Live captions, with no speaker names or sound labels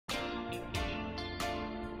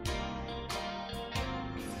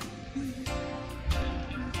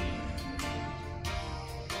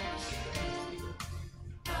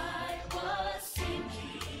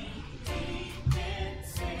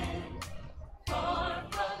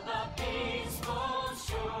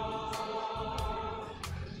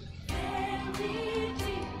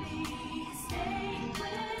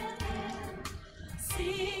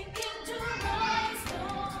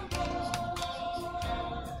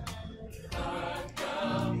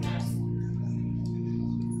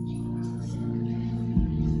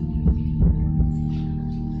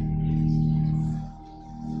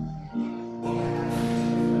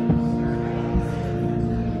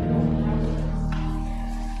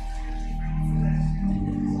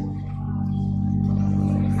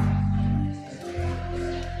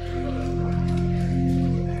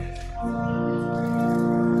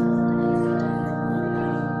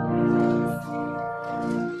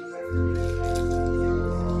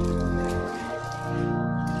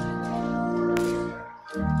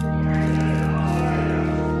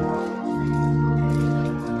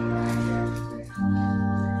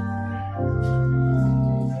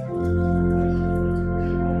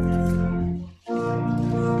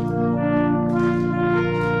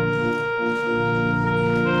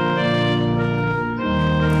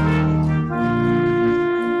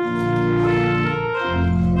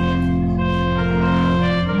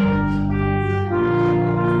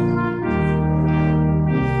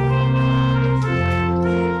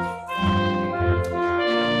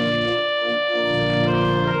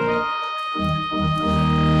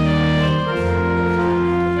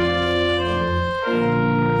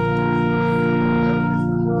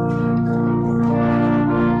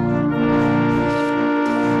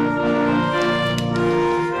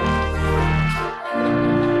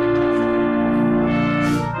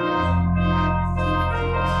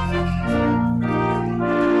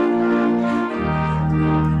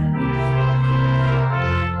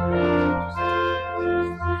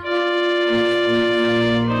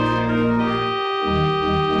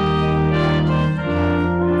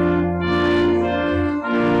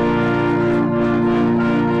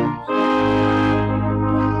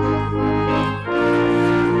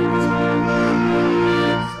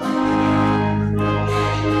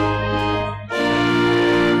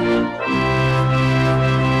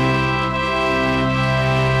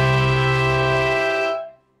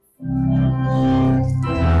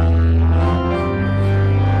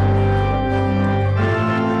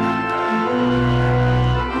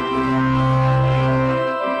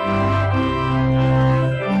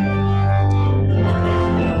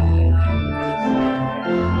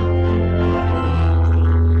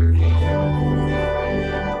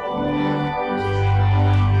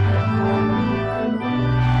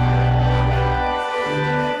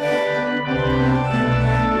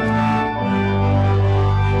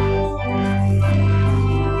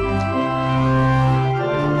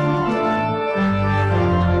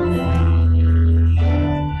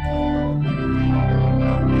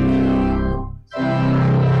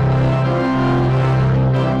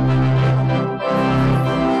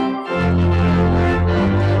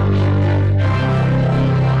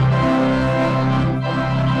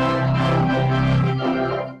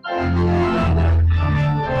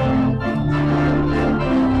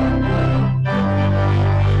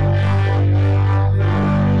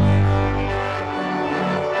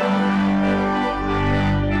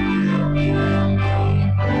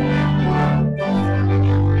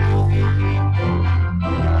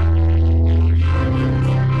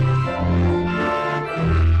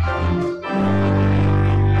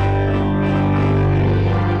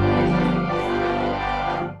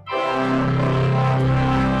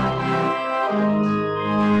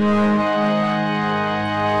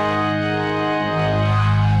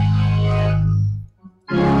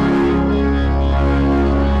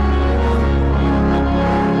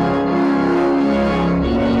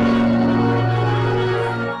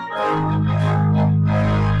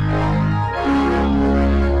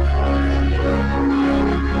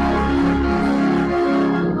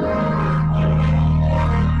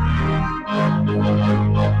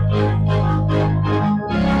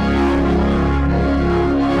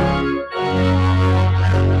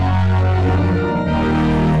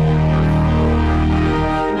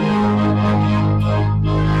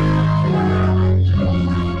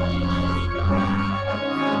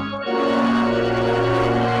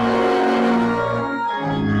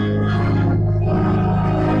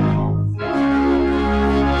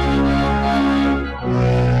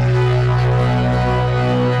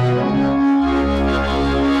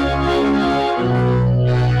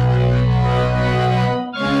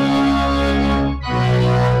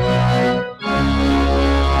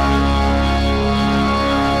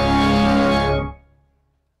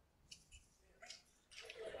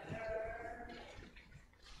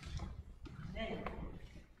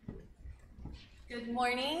Good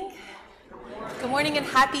morning. Good morning and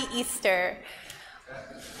happy Easter.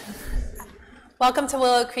 Welcome to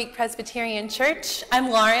Willow Creek Presbyterian Church. I'm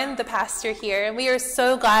Lauren, the pastor here, and we are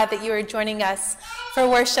so glad that you are joining us for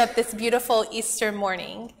worship this beautiful Easter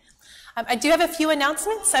morning. I do have a few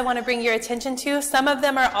announcements I want to bring your attention to. Some of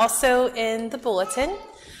them are also in the bulletin.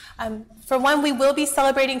 For one, we will be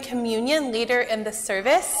celebrating communion later in the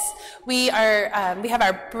service. We have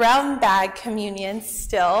our brown bag communion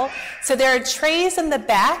still. So there are trays in the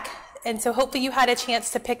back, and so hopefully you had a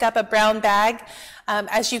chance to pick up a brown bag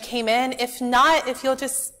as you came in. If not, if you'll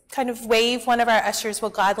just kind of wave, one of our ushers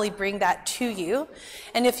will gladly bring that to you.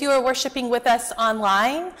 And if you are worshiping with us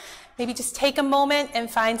online, maybe just take a moment and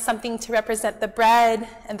find something to represent the bread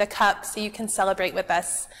and the cup so you can celebrate with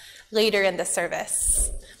us later in the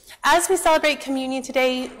service. As we celebrate communion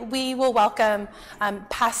today, we will welcome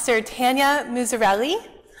Pastor Tanya Muzzarelli.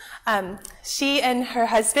 She and her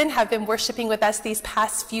husband have been worshiping with us these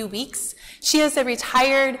past few weeks. She is a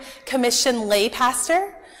retired commissioned lay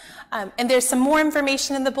pastor, and there's some more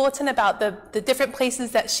information in the bulletin about the different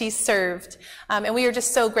places that she served. And we are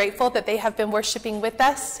just so grateful that they have been worshiping with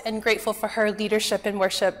us and grateful for her leadership in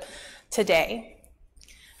worship today.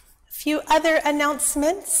 A few other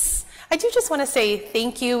announcements. I do just want to say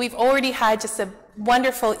thank you. We've already had just a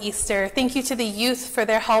wonderful Easter. Thank you to the youth for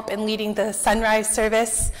their help in leading the sunrise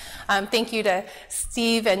service. Thank you to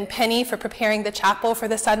Steve and Penny for preparing the chapel for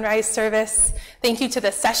the sunrise service. Thank you to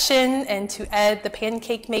the session and to Ed, the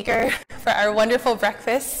pancake maker, for our wonderful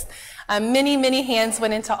breakfast. Many, many hands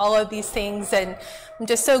went into all of these things, and I'm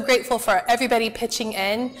just so grateful for everybody pitching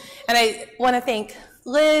in. And I want to thank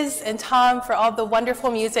Liz and Tom for all the wonderful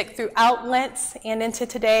music throughout Lent and into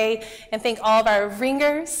today, and thank all of our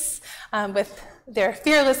ringers with their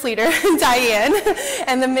fearless leader, Diane,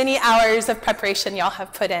 and the many hours of preparation y'all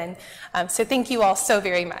have put in. So thank you all so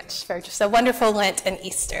very much for just a wonderful Lent and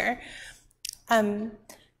Easter.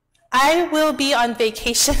 I will be on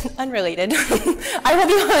vacation, unrelated. I will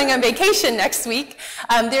be going on vacation next week.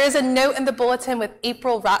 There is a note in the bulletin with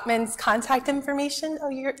April Rotman's contact information. Oh,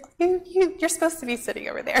 you're supposed to be sitting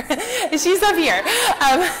over there. She's up here.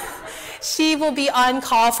 She will be on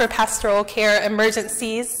call for pastoral care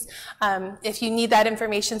emergencies if you need that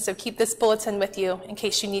information, so keep this bulletin with you in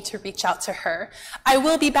case you need to reach out to her. I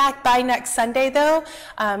will be back by next Sunday, though,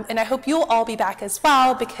 and I hope you'll all be back as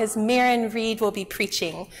well, because Maren Reed will be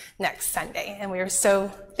preaching next Sunday, and we are so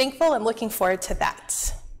thankful and looking forward to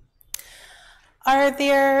that.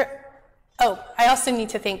 Oh, I also need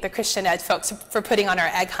to thank the Christian Ed folks for putting on our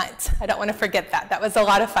egg hunt. I don't want to forget that. That was a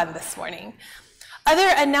lot of fun this morning. Other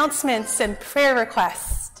announcements and prayer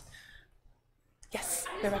requests. Yes,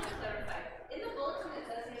 Rebecca.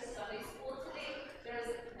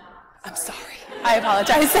 I'm sorry. I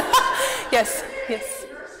apologize. Yes.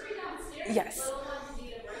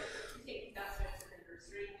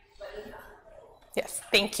 Yes,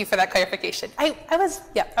 thank you for that clarification. I was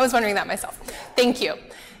wondering that myself. Thank you.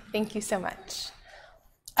 Thank you so much.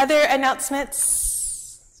 Other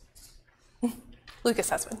announcements? Lucas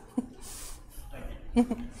has one.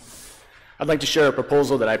 I'd like to share a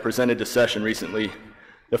proposal that I presented to session recently.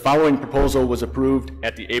 The following proposal was approved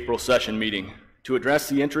at the April session meeting. To address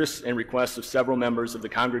the interests and requests of several members of the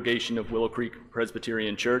congregation of Willow Creek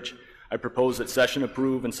Presbyterian Church, I propose that session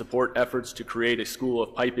approve and support efforts to create a school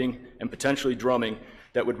of piping and potentially drumming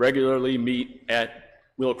that would regularly meet at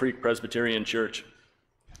Willow Creek Presbyterian Church.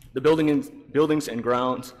 The buildings and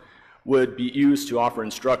grounds would be used to offer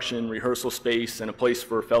instruction, rehearsal space, and a place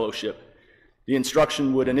for fellowship. The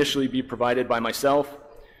instruction would initially be provided by myself.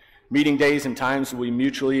 Meeting days and times will be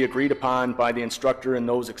mutually agreed upon by the instructor and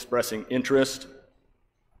those expressing interest.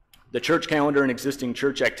 The church calendar and existing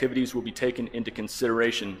church activities will be taken into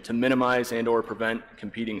consideration to minimize and/or prevent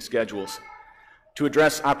competing schedules. To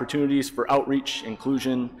address opportunities for outreach,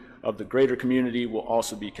 inclusion of the greater community will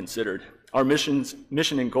also be considered. Our mission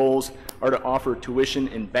and goals are to offer tuition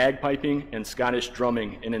in bagpiping and Scottish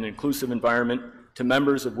drumming in an inclusive environment to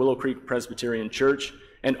members of Willow Creek Presbyterian Church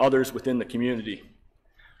and others within the community.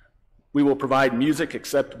 We will provide music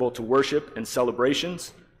acceptable to worship and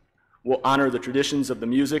celebrations. We'll honor the traditions of the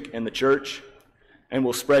music and the church, and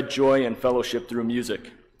we'll spread joy and fellowship through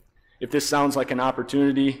music. If this sounds like an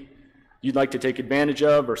opportunity you'd like to take advantage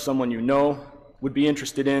of, or someone you know would be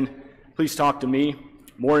interested in, please talk to me.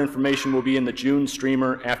 More information will be in the June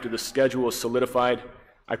streamer after the schedule is solidified.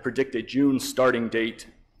 I predict a June starting date,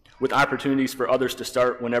 with opportunities for others to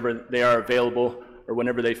start whenever they are available or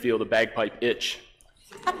whenever they feel the bagpipe itch.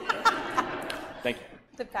 Thank you.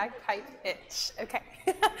 The bagpipe itch. Okay.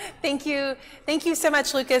 Thank you. Thank you so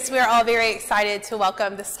much, Lucas. We are all very excited to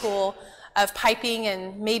welcome the School of Piping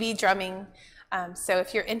and maybe drumming So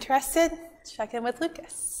if you're interested, check in with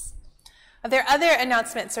Lucas. Are there other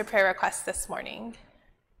announcements or prayer requests this morning?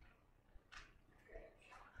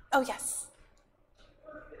 Oh, yes.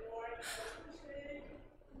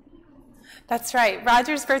 That's right.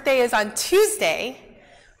 Roger's birthday is on Tuesday.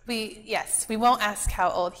 We won't ask how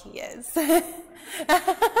old he is.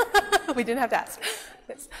 We didn't have to ask.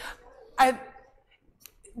 Yes.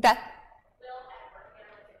 Beth?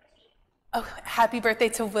 Oh, happy birthday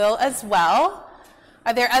to Will as well.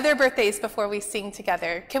 Are there other birthdays before we sing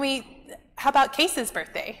together? How about Case's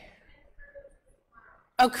birthday?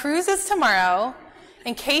 Oh, Cruz is tomorrow.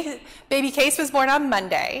 And baby Case was born on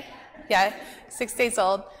Monday. Yeah, 6 days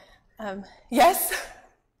old. Yes?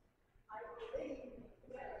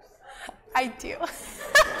 I do.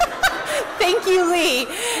 Thank you, Lee.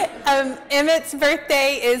 Emmett's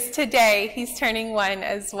birthday is today. He's turning 1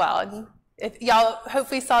 as well. And if y'all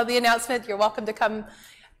hopefully saw the announcement, you're welcome to come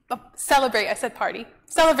celebrate. I said party.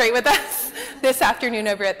 Celebrate with us this afternoon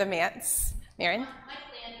over at the Manse. Maren?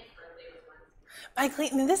 Mike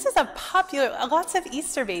Landy, this is a popular, lots of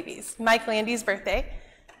Easter babies. Mike Landy's birthday.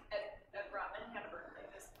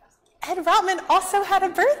 Ed Rotman also had a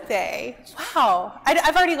birthday. Wow.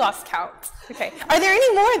 I've already lost count. Okay. Are there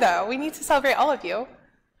any more, though? We need to celebrate all of you.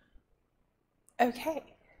 Okay.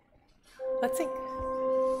 Let's sing.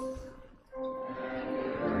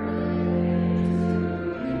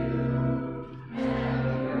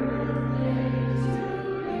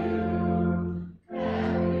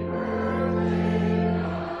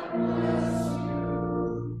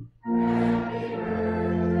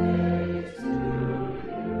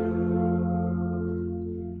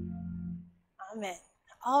 Amen.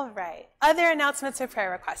 All right. Other announcements or prayer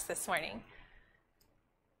requests this morning?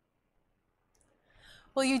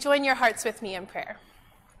 Will you join your hearts with me in prayer?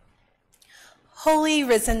 Holy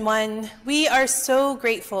Risen One, we are so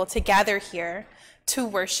grateful to gather here to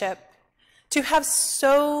worship, to have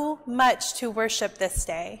so much to worship this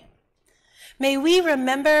day. May we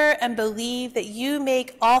remember and believe that you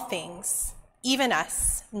make all things, even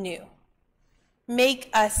us, new. Make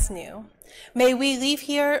us new. May we leave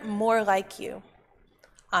here more like you.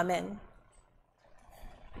 Amen.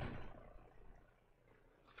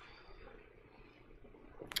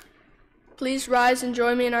 Please rise and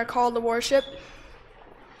join me in our call to worship.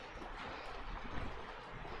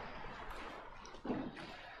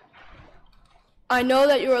 I know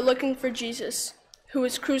that you are looking for Jesus, who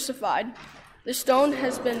was crucified. The stone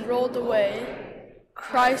has been rolled away.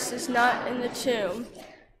 Christ is not in the tomb.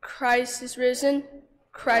 Christ is risen.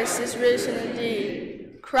 Christ is risen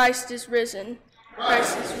indeed. Christ is risen.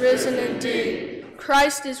 Christ is risen indeed.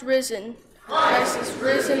 Christ is risen. Christ is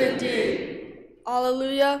risen indeed.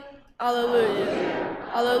 Alleluia. Alleluia.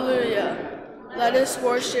 Alleluia. Let us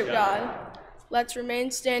worship God. Let's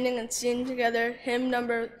remain standing and sing together hymn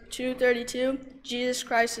number 232, Jesus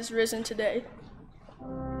Christ is risen today.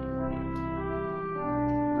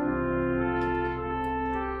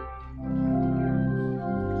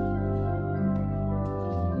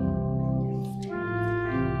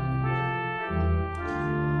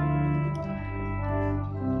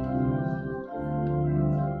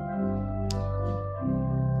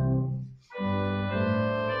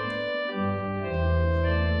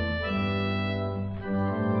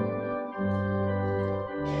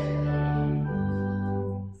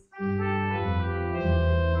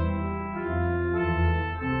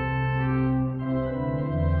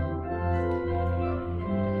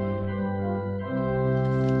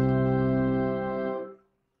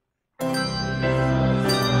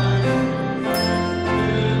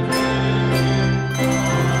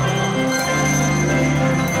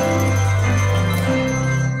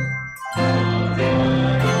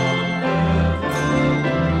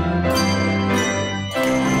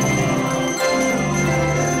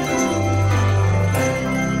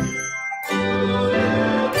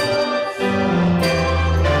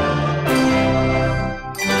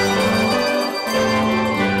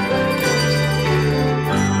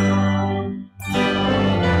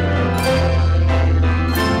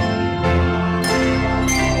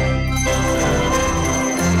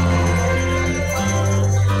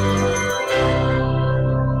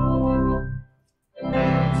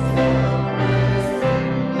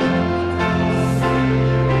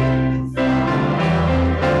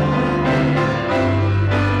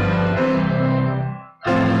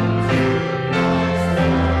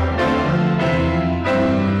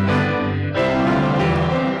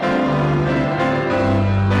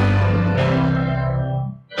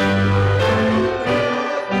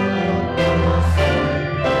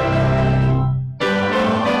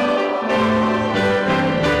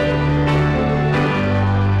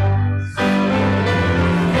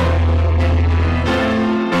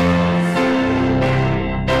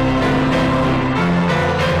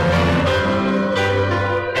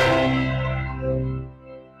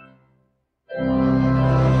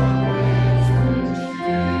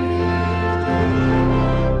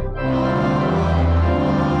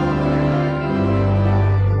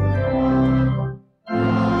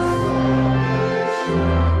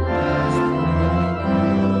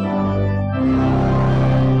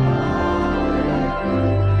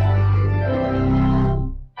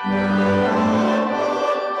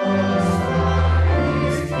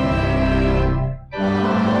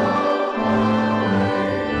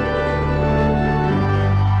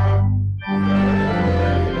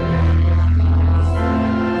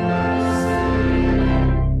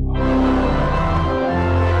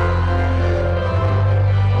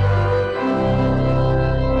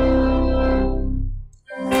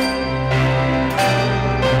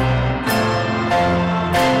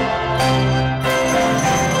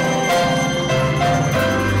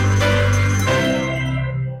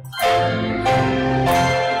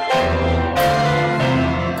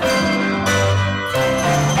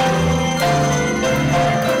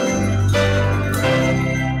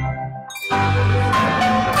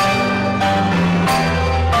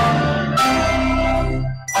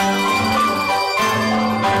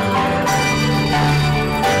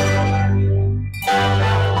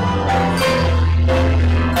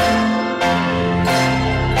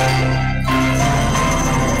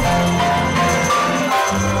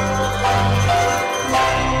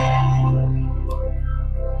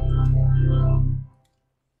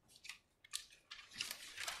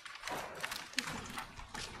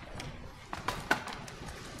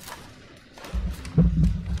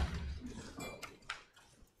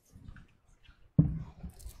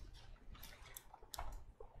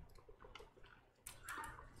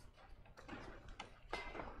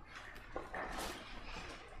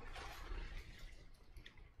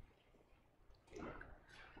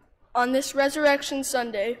 On this Resurrection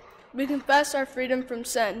Sunday, we confess our freedom from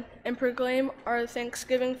sin and proclaim our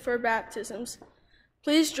thanksgiving for baptisms.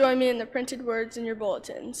 Please join me in the printed words in your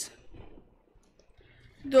bulletins.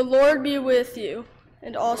 The Lord be with you,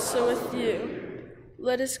 and also with you.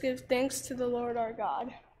 Let us give thanks to the Lord our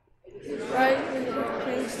God. Right and give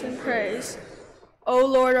thanks and praise. O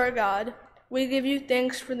Lord our God, we give you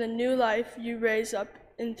thanks for the new life you raise up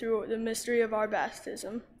in through the mystery of our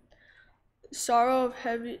baptism. The sorrow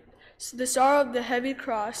of the heavy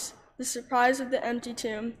cross, the surprise of the empty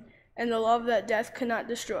tomb, and the love that death could not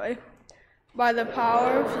destroy. By the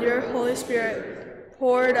power of your Holy Spirit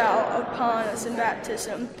poured out upon us in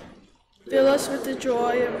baptism, fill us with the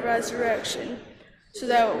joy of resurrection, so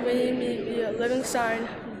that we may be a living sign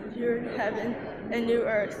of your heaven and new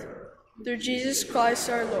earth. Through Jesus Christ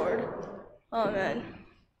our Lord. Amen.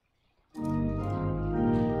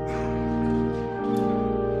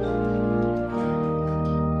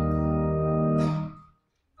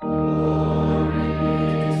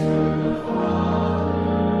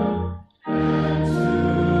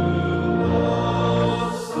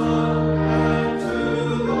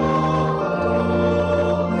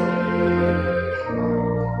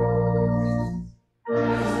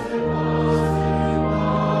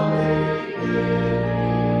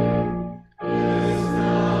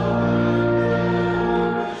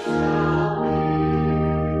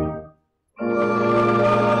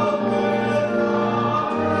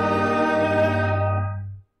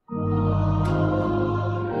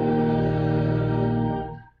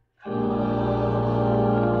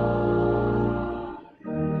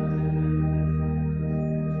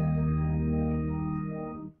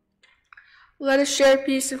 Let us share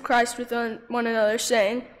peace of Christ with one another,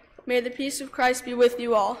 saying, May the peace of Christ be with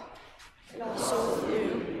you all, and also with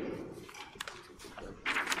you.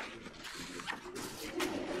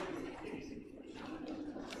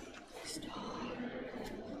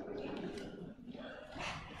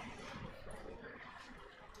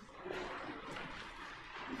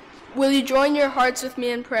 Will you join your hearts with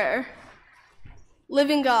me in prayer?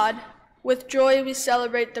 Living God, with joy we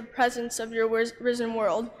celebrate the presence of your risen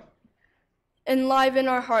world. Enliven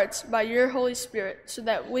our hearts by your Holy Spirit, so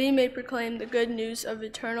that we may proclaim the good news of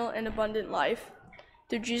eternal and abundant life.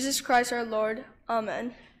 Through Jesus Christ our Lord.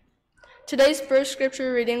 Amen. Today's first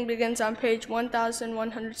scripture reading begins on page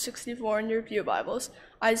 1164 in your pew Bibles,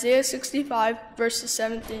 Isaiah 65, verses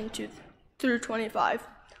 17 through 25.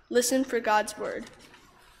 Listen for God's word.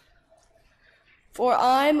 For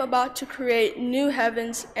I am about to create new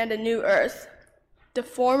heavens and a new earth. The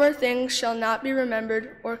former things shall not be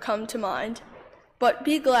remembered or come to mind. But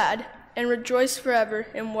be glad and rejoice forever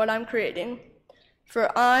in what I'm creating.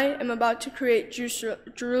 For I am about to create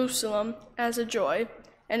Jerusalem as a joy,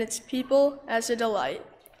 and its people as a delight.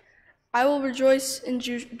 I will rejoice in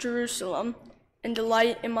Jerusalem and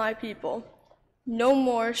delight in my people. No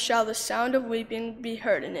more shall the sound of weeping be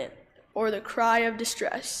heard in it, or the cry of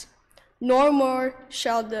distress. Nor more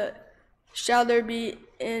shall there be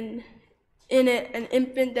in it an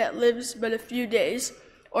infant that lives but a few days,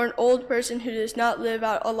 or an old person who does not live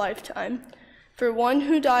out a lifetime. For one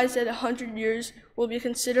who dies at 100 years will be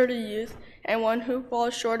considered a youth, and one who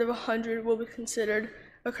falls short of 100 will be considered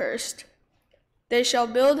accursed. They shall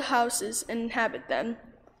build houses and inhabit them.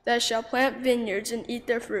 They shall plant vineyards and eat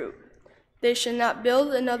their fruit. They shall not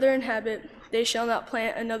build another inhabit, they shall not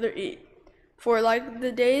plant another eat. For like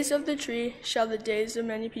the days of the tree shall the days of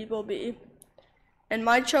many people be. And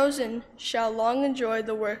my chosen shall long enjoy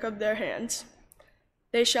the work of their hands.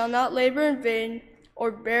 They shall not labor in vain,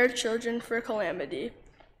 or bear children for calamity,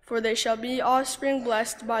 for they shall be offspring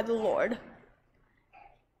blessed by the Lord,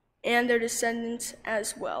 and their descendants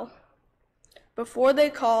as well. Before they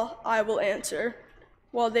call, I will answer.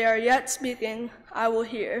 While they are yet speaking, I will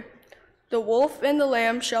hear. The wolf and the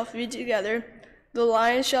lamb shall feed together, the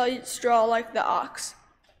lion shall eat straw like the ox,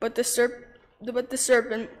 but the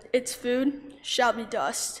serpent, its food, shall be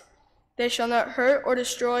dust. They shall not hurt or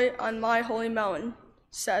destroy on my holy mountain,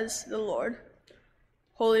 says the Lord.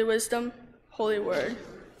 Holy wisdom, holy word.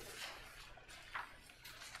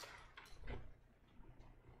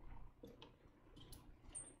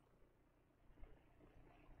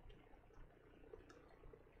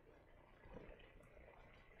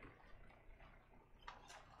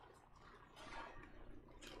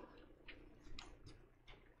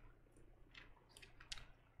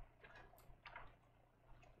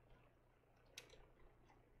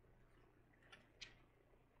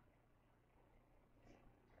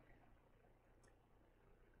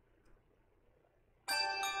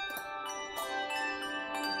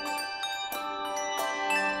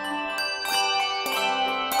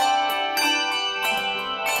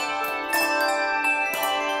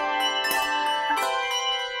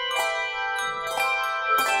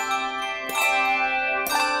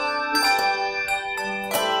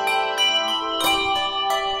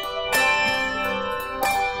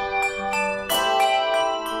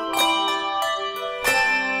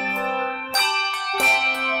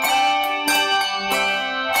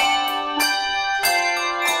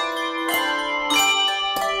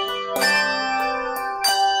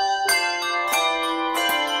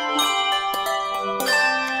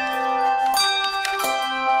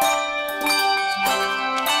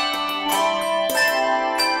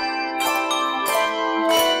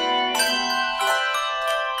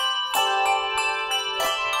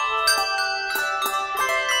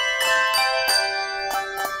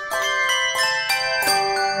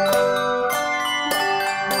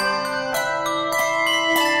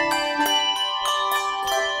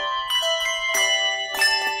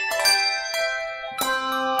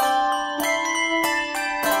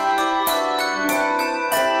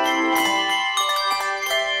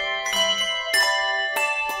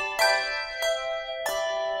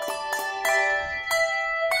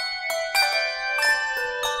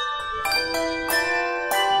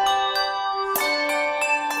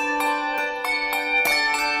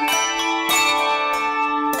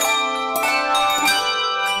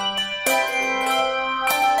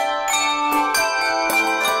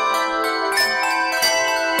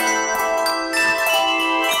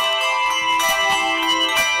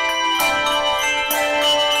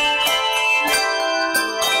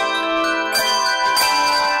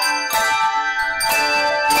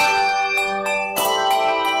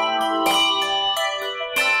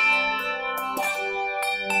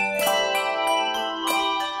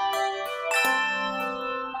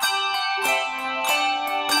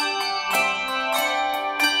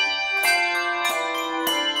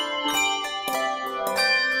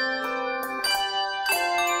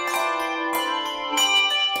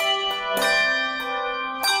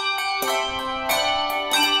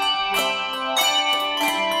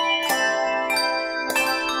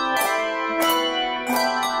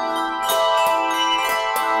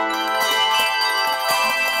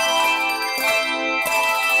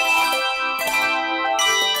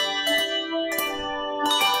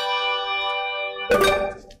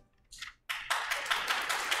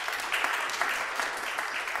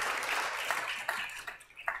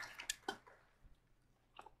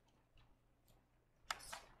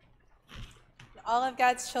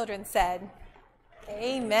 God's children said,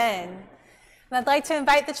 amen. And I'd like to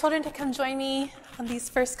invite the children to come join me on these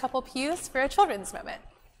first couple pews for a children's moment.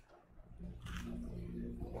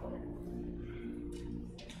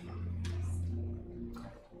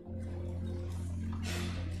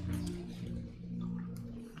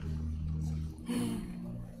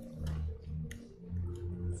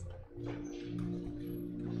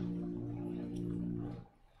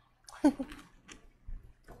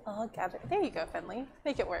 I'll gather. There you go, Finley.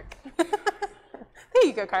 Make it work. There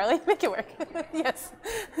you go, Carly. Make it work. Yes.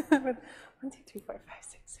 1, 2, 3, 4, 5,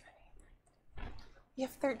 6, 7, 8. You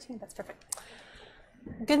have 13. That's perfect.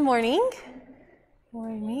 Good morning.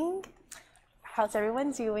 Morning. How's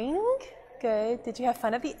everyone doing? Good. Did you have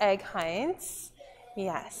fun at the egg hunt?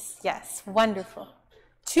 Yes. Yes. Wonderful.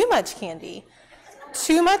 Too much candy.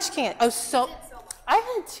 Too much candy. Oh, so I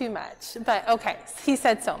had too much, but okay. He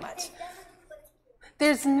said so much.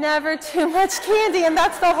 There's never too much candy, and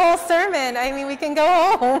that's the whole sermon. I mean, we can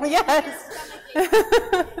go home. Yes.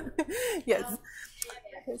 Yes.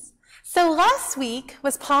 So last week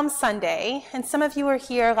was Palm Sunday, and some of you were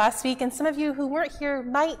here last week, and some of you who weren't here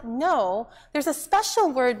might know there's a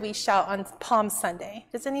special word we shout on Palm Sunday.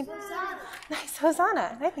 Does anybody? Hosanna. Nice,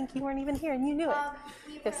 Hosanna. I think you weren't even here, and you knew it.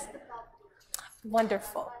 Yes.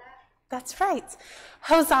 Wonderful. That's right.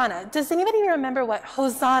 Hosanna. Does anybody remember what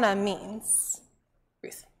Hosanna means?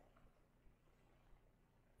 Ruth.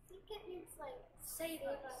 I think it means like save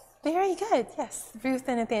us. Very good. Yes, Ruth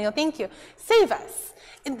and Nathaniel. Thank you. Save us.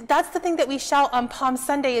 And that's the thing that we shout on Palm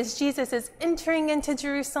Sunday as Jesus is entering into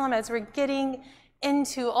Jerusalem, as we're getting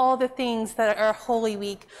into all the things that are Holy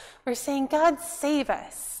Week. We're saying, God, save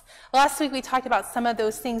us. Last week we talked about some of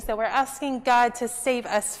those things that we're asking God to save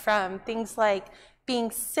us from, things like being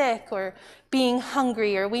sick or being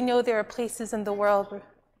hungry, or we know there are places in the world where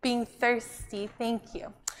being thirsty. Thank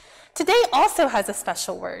you. Today also has a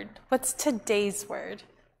special word. What's today's word?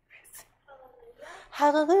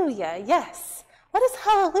 Hallelujah. Hallelujah. Yes. What is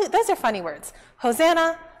hallelujah? Those are funny words.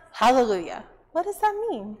 Hosanna, hallelujah. What does that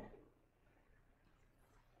mean?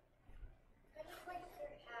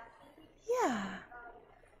 Yeah.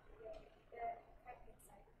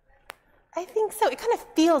 I think so. It kind of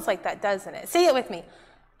feels like that, doesn't it? Say it with me.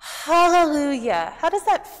 Hallelujah. How does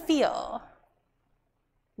that feel?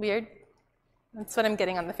 Weird? That's what I'm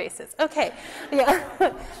getting on the faces. Okay. Yeah.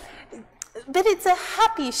 But it's a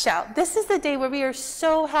happy shout. This is the day where we are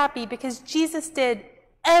so happy because Jesus did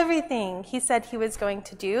everything he said he was going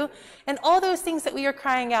to do. And all those things that we are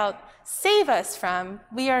crying out, save us from,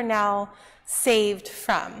 we are now saved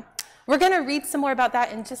from. We're going to read some more about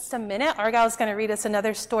that in just a minute. Argyle is going to read us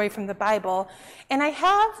another story from the Bible. And I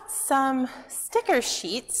have some sticker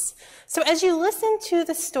sheets. So as you listen to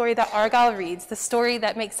the story that Argyle reads, the story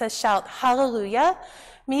that makes us shout hallelujah,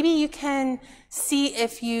 maybe you can see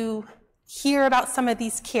if you hear about some of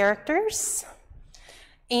these characters.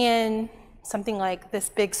 And something like this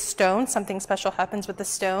big stone, something special happens with the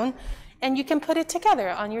stone. And you can put it together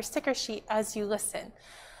on your sticker sheet as you listen.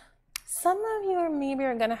 Some of you maybe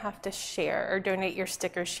are going to have to share or donate your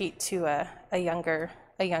sticker sheet to a younger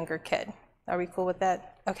kid. Are we cool with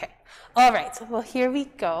that? Okay. All right. So, well, here we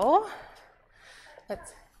go.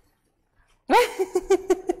 Let's.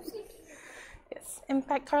 Yes. In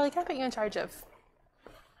fact, Carly, can I put you in charge of?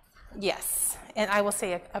 Yes. And I will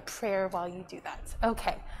say a prayer while you do that.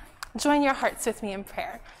 Okay. Join your hearts with me in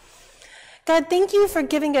prayer. God, thank you for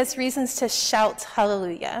giving us reasons to shout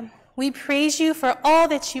hallelujah. We praise you for all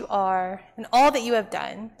that you are and all that you have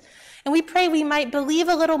done. And we pray we might believe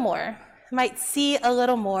a little more, might see a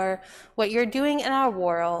little more what you're doing in our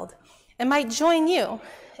world, and might join you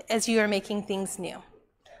as you are making things new.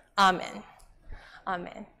 Amen.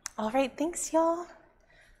 Amen. All right, thanks, y'all.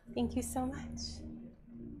 Thank you so much.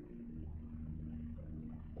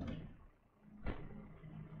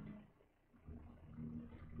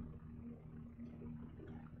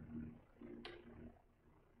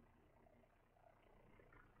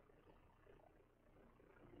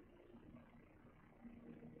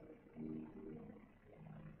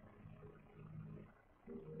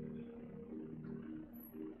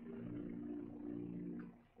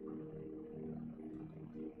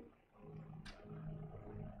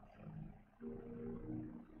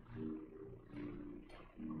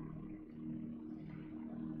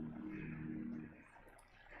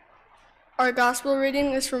 Our gospel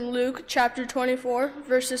reading is from Luke chapter 24,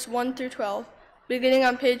 verses 1 through 12, beginning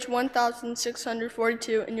on page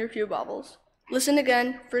 1642 in your pew Bibles. Listen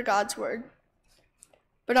again for God's word.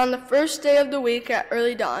 But on the first day of the week at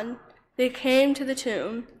early dawn, they came to the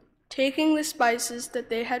tomb. Taking the spices that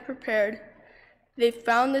they had prepared, they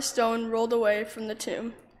found the stone rolled away from the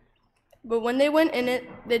tomb. But when they went in it,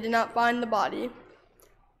 they did not find the body.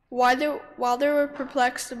 While they were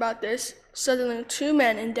perplexed about this, suddenly 2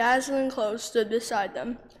 men in dazzling clothes stood beside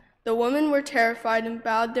them. The women were terrified and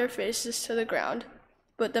bowed their faces to the ground.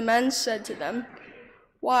 But the men said to them,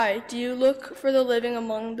 "Why do you look for the living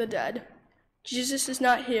among the dead? Jesus is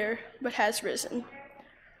not here, but has risen.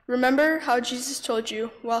 Remember how Jesus told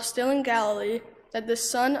you, while still in Galilee, that the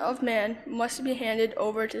Son of Man must be handed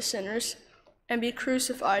over to sinners and be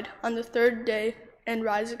crucified on the 3rd day and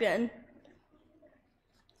rise again."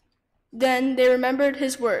 Then they remembered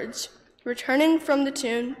his words. Returning from the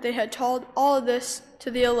tomb, they had told all of this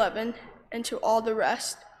to the 11 and to all the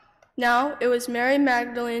rest. Now it was Mary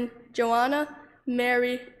Magdalene, Joanna,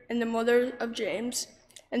 Mary, and the mother of James,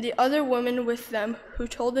 and the other women with them who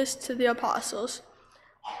told this to the apostles.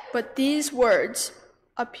 But these words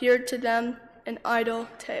appeared to them an idle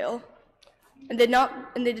tale, and they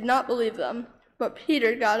did not believe them. But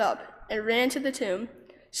Peter got up and ran to the tomb.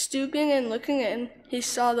 Stooping and looking in, he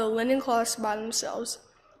saw the linen cloths by themselves.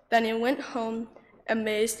 Then he went home,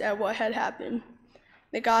 amazed at what had happened.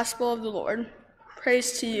 The Gospel of the Lord.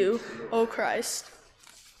 Praise to you, O Christ.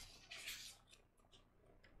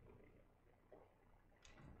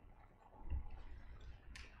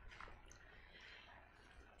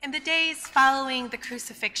 In the days following the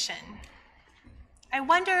crucifixion, I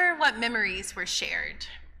wonder what memories were shared.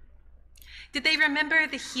 Did they remember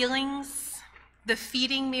the healings, the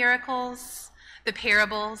feeding miracles, the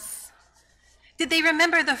parables? Did they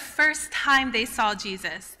remember the first time they saw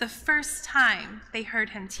Jesus, the first time they heard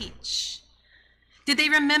him teach? Did they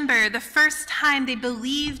remember the first time they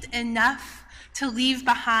believed enough to leave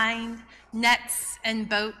behind nets and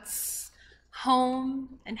boats,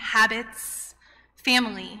 home and habits,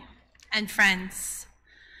 family and friends?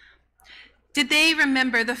 Did they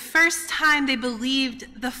remember the first time they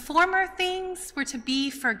believed the former things were to be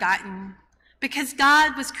forgotten because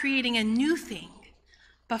God was creating a new thing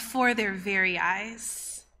before their very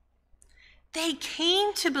eyes? They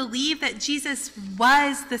came to believe that Jesus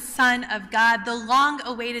was the Son of God, the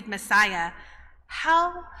long-awaited Messiah.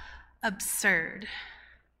 How absurd.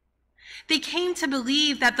 They came to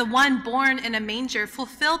believe that the one born in a manger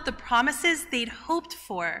fulfilled the promises they'd hoped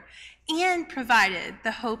for and provided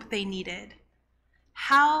the hope they needed.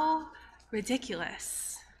 How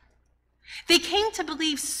ridiculous. They came to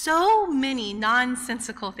believe so many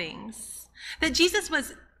nonsensical things, that Jesus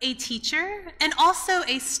was a teacher and also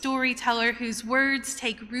a storyteller whose words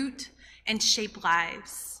take root and shape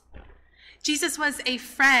lives. Jesus was a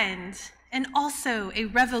friend and also a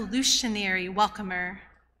revolutionary welcomer.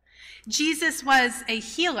 Jesus was a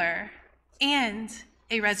healer and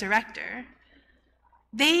a resurrector.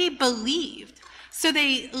 They believed, so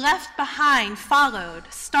they left behind,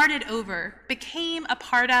 followed, started over, became a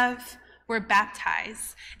part of, were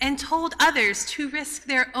baptized, and told others to risk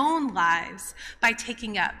their own lives by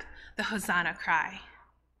taking up the Hosanna cry.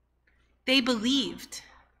 They believed.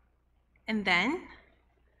 And then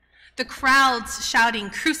the crowds shouting,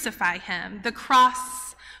 "Crucify him," the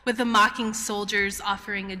cross with the mocking soldiers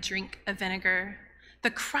offering a drink of vinegar,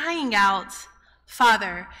 the crying out,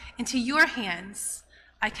 "Father, into your hands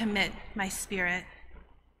I commit my spirit."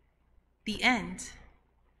 The end.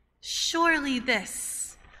 Surely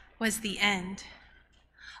this was the end.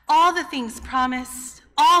 All the things promised,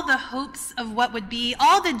 all the hopes of what would be,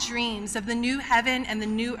 all the dreams of the new heaven and the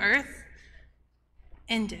new earth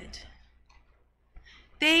ended.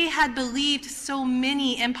 They had believed so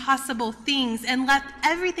many impossible things and left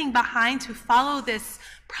everything behind to follow this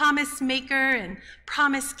promise maker and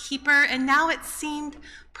promise keeper, and now it seemed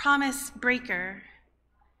promise breaker.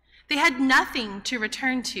 They had nothing to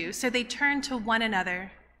return to, so they turned to one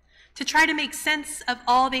another to try to make sense of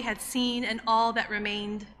all they had seen and all that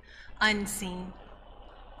remained unseen.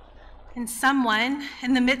 And someone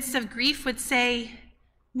in the midst of grief would say,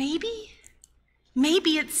 maybe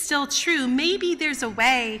it's still true. Maybe there's a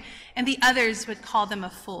way, and the others would call them a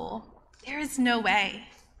fool. There is no way.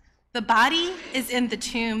 The body is in the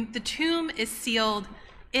tomb. The tomb is sealed.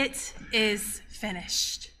 It is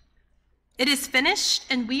finished. It is finished,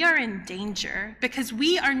 and we are in danger because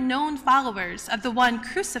we are known followers of the one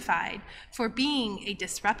crucified for being a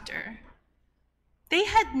disruptor. They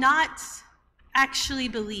had not actually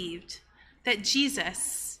believed that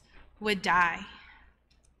Jesus would die.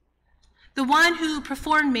 The one who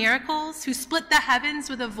performed miracles, who split the heavens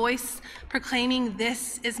with a voice proclaiming,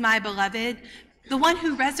 "This is my beloved," the one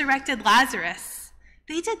who resurrected Lazarus,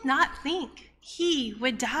 they did not think he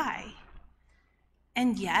would die.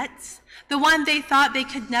 And yet, the one they thought they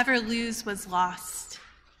could never lose was lost.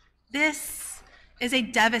 This is a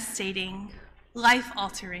devastating,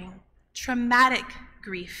 life-altering, traumatic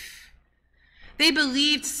grief. They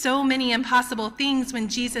believed so many impossible things when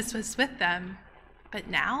Jesus was with them. But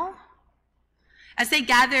now, as they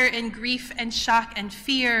gather in grief and shock and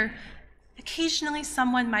fear, occasionally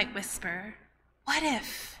someone might whisper, "What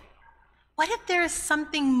if? What if there is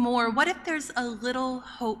something more? What if there's a little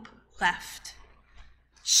hope left?"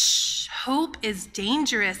 "Shh, hope is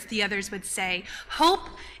dangerous," the others would say. "Hope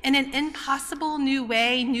in an impossible new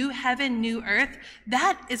way, new heaven, new earth,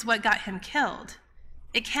 that is what got him killed.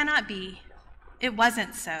 It cannot be. It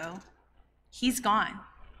wasn't so. He's gone.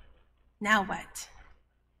 Now what?"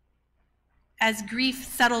 As grief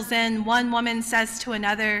settles in, one woman says to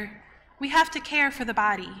another, "We have to care for the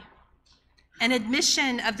body." An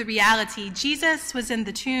admission of the reality: Jesus was in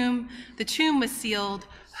the tomb was sealed,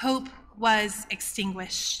 hope was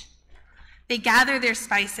extinguished. They gather their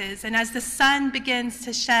spices, and as the sun begins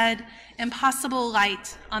to shed impossible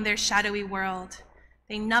light on their shadowy world,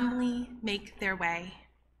 they numbly make their way.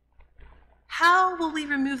 "How will we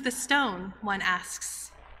remove the stone?" one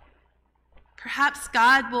asks. "Perhaps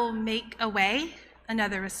God will make a way,"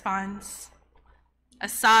 another responds. A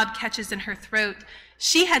sob catches in her throat.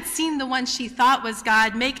 She had seen the one she thought was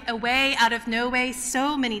God make a way out of no way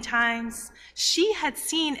so many times. She had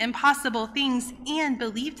seen impossible things and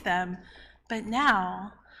believed them. But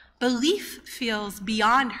now, belief feels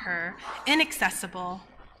beyond her, inaccessible.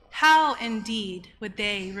 How indeed would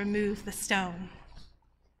they remove the stone?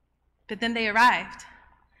 But then they arrived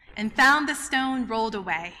and found the stone rolled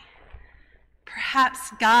away.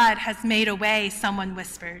 "Perhaps God has made a way," someone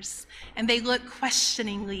whispers, and they look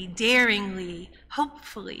questioningly, daringly,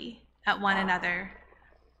 hopefully at one another.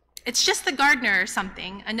 "It's just the gardener or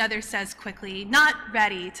something," another says quickly, not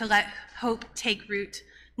ready to let hope take root,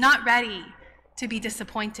 not ready to be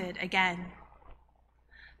disappointed again.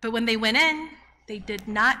 But when they went in, they did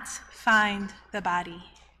not find the body.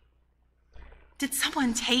 "Did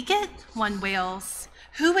someone take it?" one wails.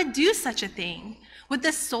 "Who would do such a thing? Would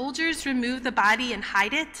the soldiers remove the body and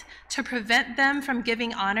hide it to prevent them from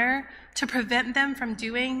giving honor, to prevent them from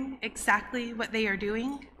doing exactly what they are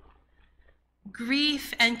doing?"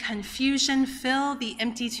 Grief and confusion fill the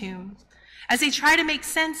empty tomb as they try to make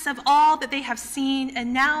sense of all that they have seen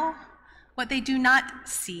and now what they do not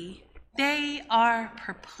see. They are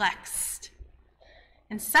perplexed.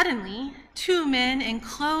 And suddenly, two men in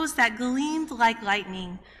clothes that gleamed like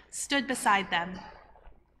lightning stood beside them.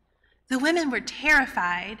 The women were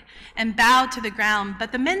terrified and bowed to the ground,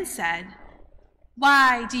 but the men said,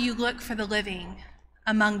 "Why do you look for the living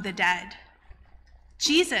among the dead?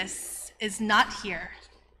 Jesus is not here,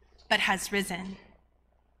 but has risen.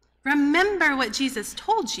 Remember what Jesus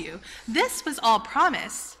told you. This was all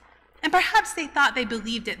promise." And perhaps they thought they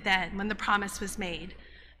believed it then when the promise was made.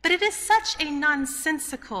 But it is such a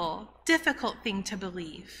nonsensical, difficult thing to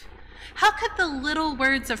believe. How could the little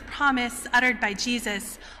words of promise uttered by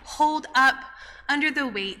Jesus hold up under the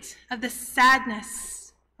weight of the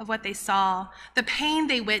sadness of what they saw, the pain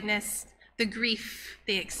they witnessed, the grief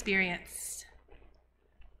they experienced?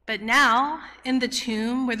 But now, in the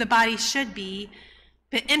tomb where the body should be,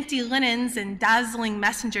 but empty linens and dazzling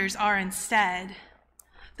messengers are instead,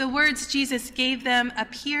 the words Jesus gave them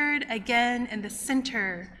appeared again in the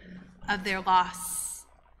center of their loss.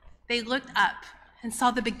 They looked up and saw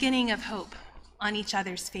the beginning of hope on each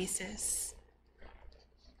other's faces.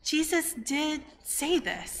 Jesus did say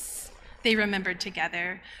this, they remembered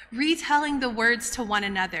together, retelling the words to one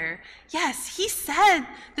another. Yes, he said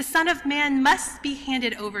the Son of Man must be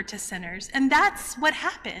handed over to sinners, and that's what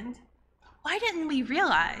happened. Why didn't we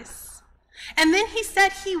realize? And then he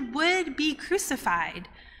said he would be crucified.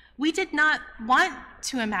 We did not want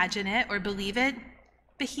to imagine it or believe it,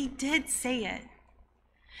 but he did say it.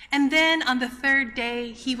 And then on the third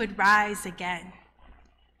day, he would rise again.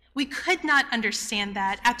 We could not understand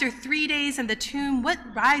that. After 3 days in the tomb,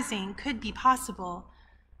 what rising could be possible?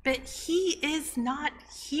 But he is not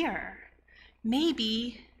here.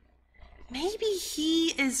 Maybe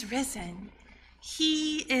he is risen.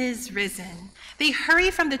 He is risen. They hurry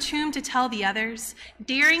from the tomb to tell the others,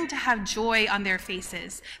 daring to have joy on their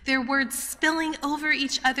faces, their words spilling over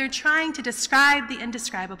each other, trying to describe the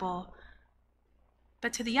indescribable.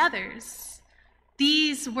 But to the others,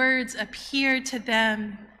 these words appeared to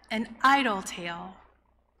them an idle tale,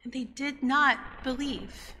 and they did not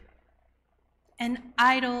believe. An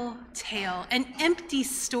idle tale, an empty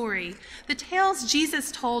story. The tales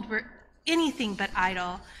Jesus told were anything but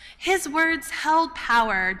idle. His words held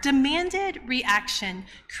power, demanded reaction,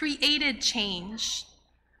 created change.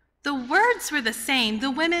 The words were the same.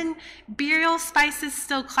 The women, burial spices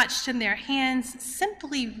still clutched in their hands,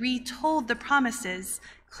 simply retold the promises,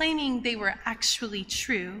 claiming they were actually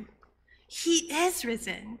true. He is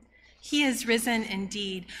risen. He is risen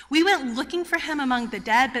indeed. We went looking for him among the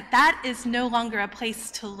dead, but that is no longer a place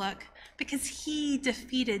to look because he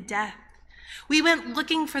defeated death. We went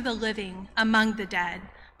looking for the living among the dead,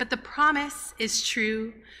 but the promise is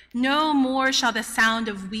true. No more shall the sound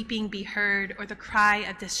of weeping be heard or the cry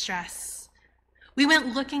of distress. We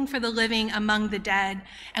went looking for the living among the dead,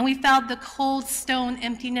 and we found the cold stone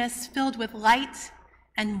emptiness filled with light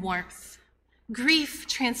and warmth. Grief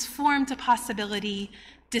transformed to possibility,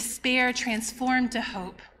 despair transformed to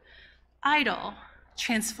hope, idle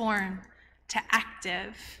transformed to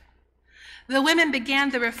active. The women began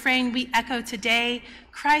the refrain we echo today,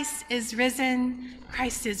 Christ is risen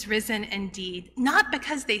indeed. Not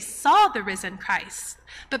because they saw the risen Christ,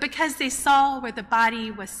 but because they saw where the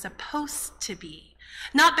body was supposed to be.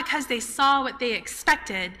 Not because they saw what they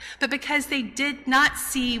expected, but because they did not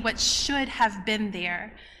see what should have been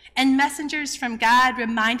there. And messengers from God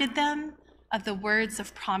reminded them of the words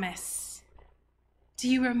of promise. Do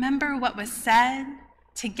you remember what was said?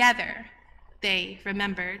 Together they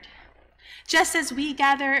remembered. Just as we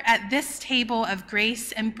gather at this table of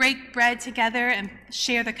grace and break bread together and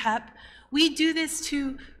share the cup, we do this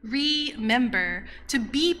to remember, to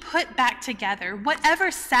be put back together,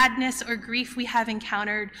 whatever sadness or grief we have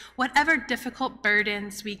encountered, whatever difficult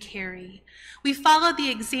burdens we carry. We follow the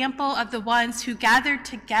example of the ones who gathered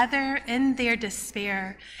together in their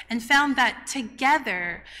despair and found that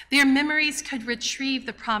together their memories could retrieve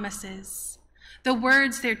the promises. The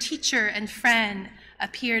words their teacher and friend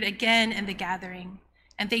appeared again in the gathering,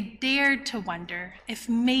 and they dared to wonder if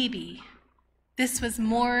maybe this was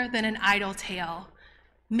more than an idle tale.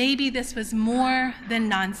 Maybe this was more than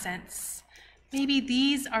nonsense. Maybe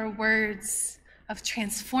these are words of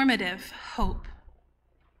transformative hope.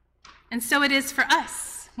 And so it is for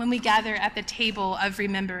us when we gather at the table of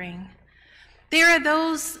remembering. There are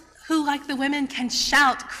those who, like the women, can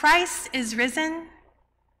shout, Christ is risen.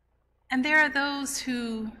 And there are those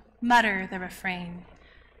who mutter the refrain,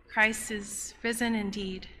 Christ is risen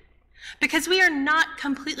indeed. Because we are not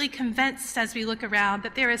completely convinced as we look around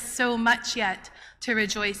that there is so much yet to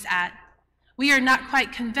rejoice at. We are not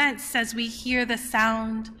quite convinced as we hear the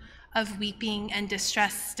sound of weeping and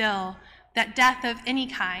distress still that death of any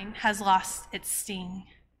kind has lost its sting.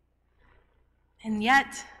 And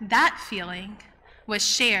yet that feeling was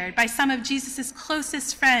shared by some of Jesus'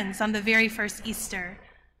 closest friends on the very first Easter.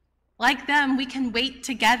 Like them, we can wait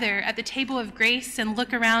together at the table of grace and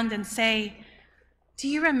look around and say, do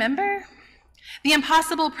you remember the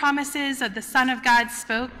impossible promises of the Son of God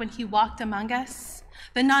spoke when he walked among us?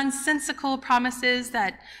 The nonsensical promises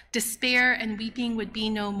that despair and weeping would be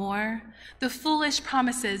no more? The foolish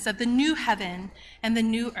promises of the new heaven and the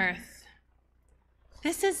new earth?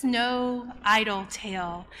 This is no idle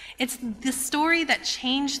tale. It's the story that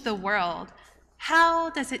changed the world. How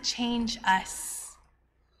does it change us?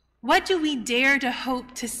 What do we dare to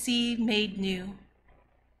hope to see made new?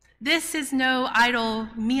 This is no idle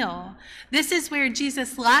meal. This is where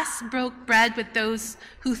Jesus last broke bread with those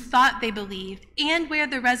who thought they believed, and where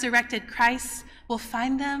the resurrected Christ will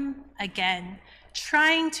find them again,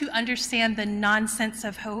 trying to understand the nonsense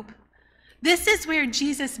of hope. This is where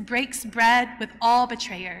Jesus breaks bread with all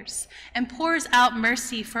betrayers and pours out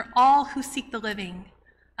mercy for all who seek the living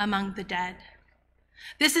among the dead.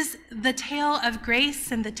 This is the tale of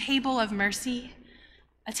grace and the table of mercy,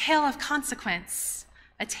 a tale of consequence,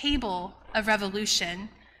 a table of revolution,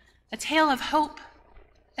 a tale of hope,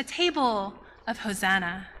 a table of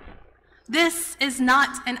Hosanna. This is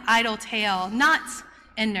not an idle tale, not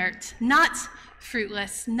inert, not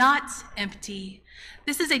fruitless, not empty.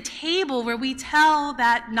 This is a table where we tell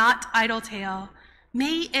that not idle tale.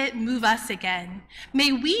 May it move us again.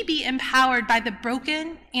 May we be empowered by the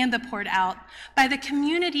broken and the poured out, by the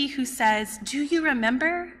community who says, do you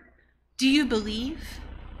remember? Do you believe?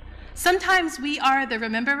 Sometimes we are the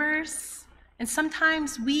rememberers, and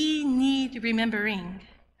sometimes we need remembering.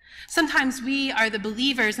 Sometimes we are the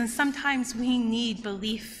believers, and sometimes we need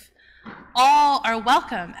belief. All are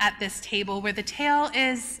welcome at this table where the tale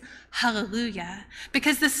is hallelujah,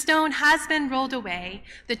 because the stone has been rolled away,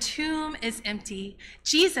 the tomb is empty,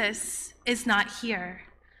 Jesus is not here.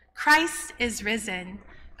 Christ is risen.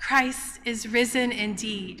 Christ is risen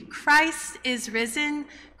indeed. Christ is risen.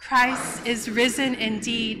 Christ is risen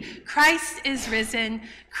indeed. Christ is risen.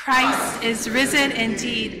 Christ is risen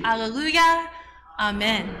indeed. Alleluia.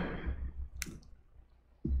 Amen.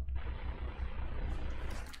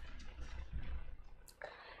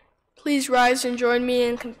 Please rise and join me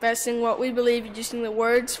in confessing what we believe using the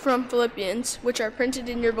words from Philippians, which are printed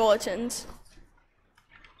in your bulletins.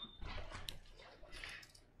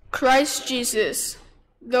 Christ Jesus,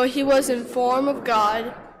 though he was in form of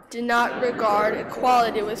God, did not regard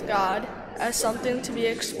equality with God as something to be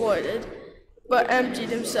exploited, but emptied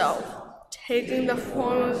himself, taking the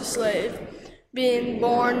form of a slave, being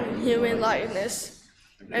born in human likeness,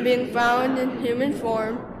 and being found in human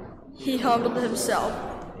form, he humbled himself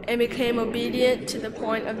and became obedient to the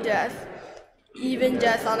point of death, even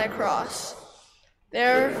death on a cross.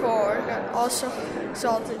 Therefore, God also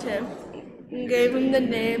exalted him and gave him the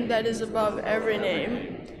name that is above every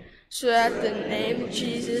name, so that the name of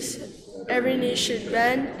Jesus every knee should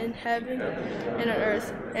bend in heaven and on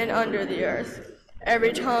earth and under the earth.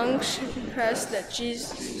 Every tongue should confess that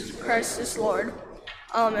Jesus Christ is Lord.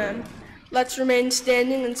 Amen. Let's remain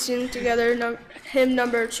standing and sing together hymn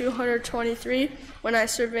number 223, When I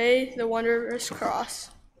Survey the Wondrous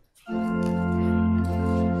Cross.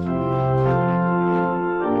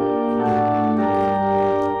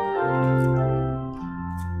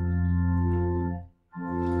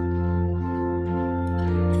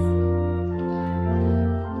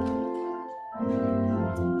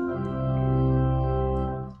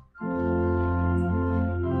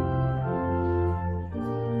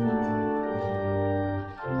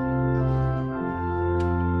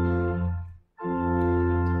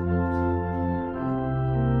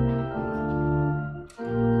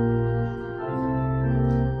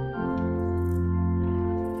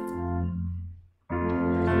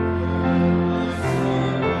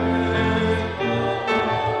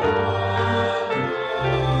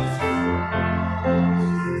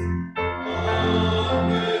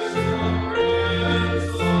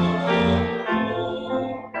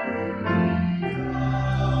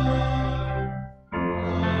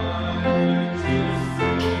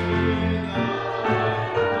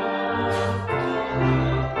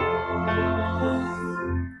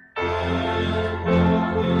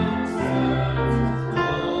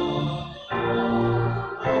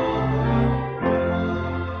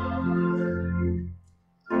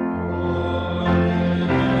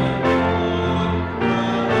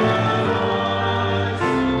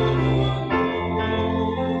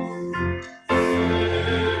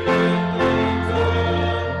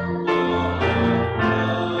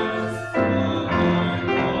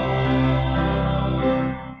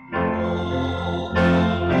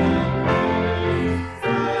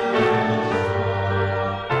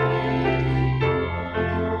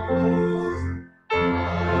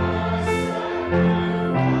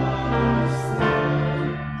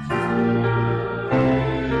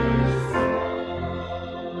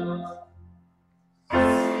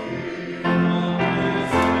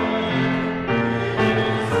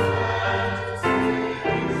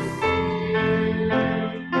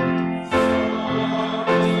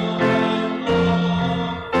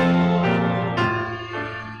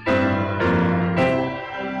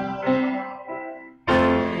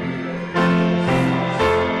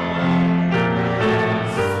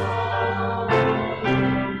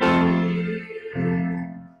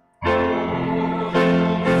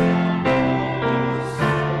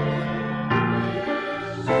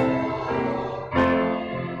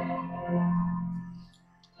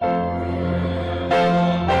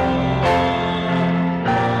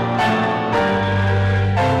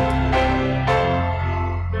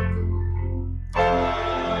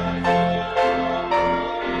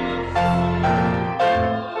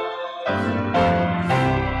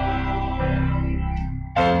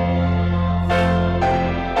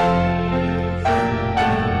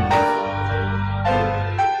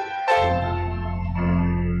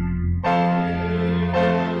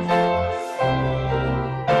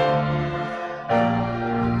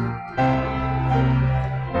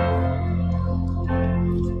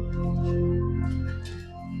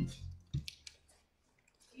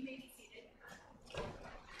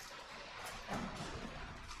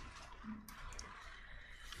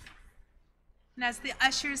 And as the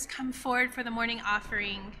ushers come forward for the morning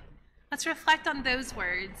offering, let's reflect on those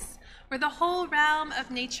words. Were the whole realm of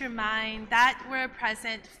nature mine, that were a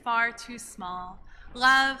present far too small.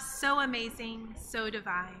 Love so amazing, so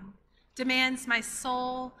divine, demands my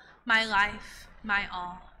soul, my life, my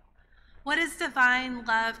all. What is divine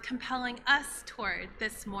love compelling us toward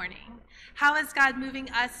this morning? How is God moving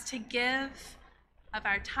us to give of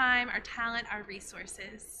our time, our talent, our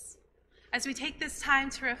resources? As we take this time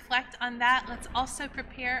to reflect on that, let's also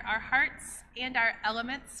prepare our hearts and our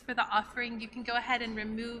elements for the offering. You can go ahead and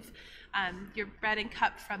remove your bread and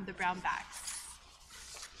cup from the brown bags.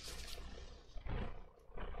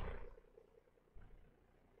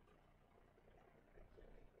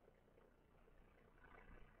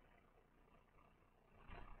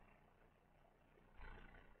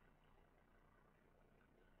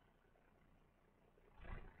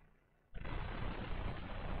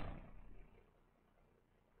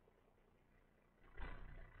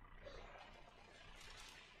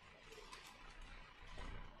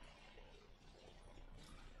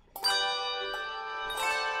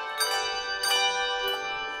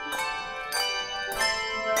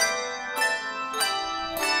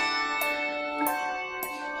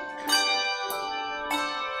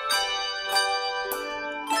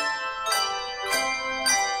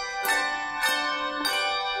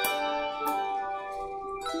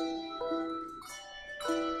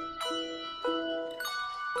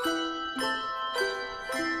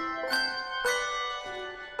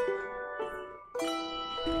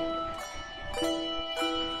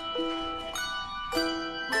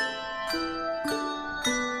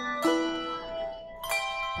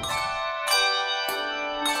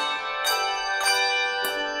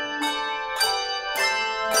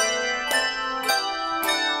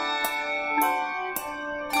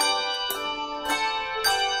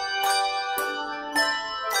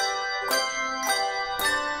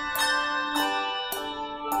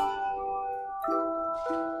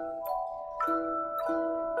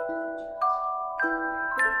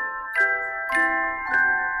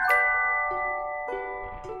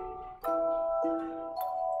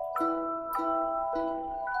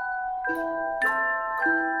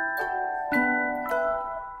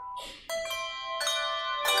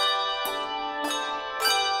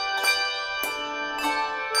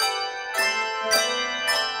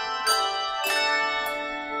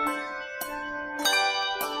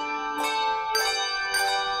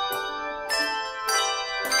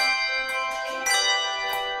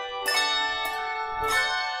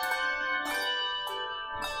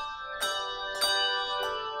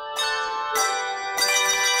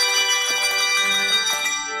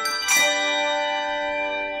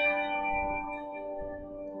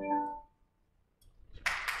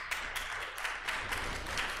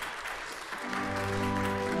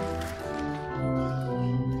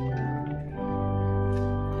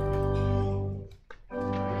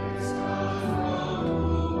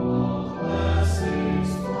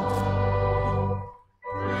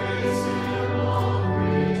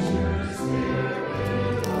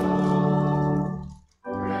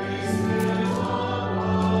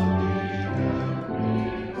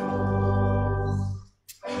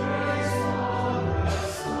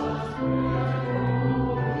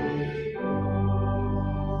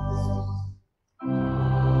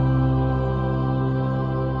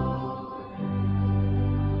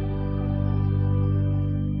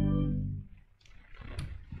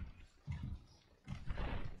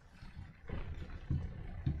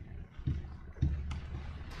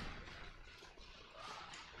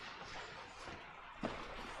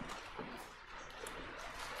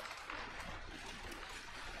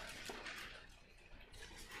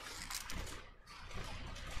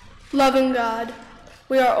 Loving God,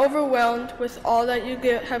 we are overwhelmed with all that you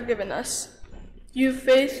have given us. You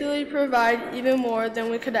faithfully provide even more than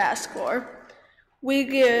we could ask for. We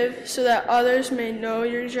give so that others may know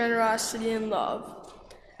your generosity and love,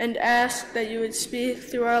 and ask that you would speak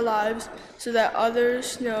through our lives so that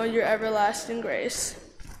others know your everlasting grace.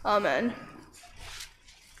 Amen.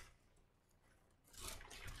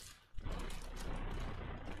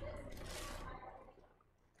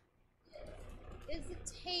 Is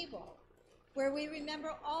a table where we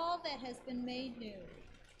remember all that has been made new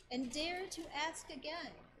and dare to ask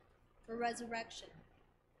again for resurrection.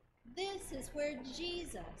 This is where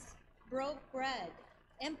Jesus broke bread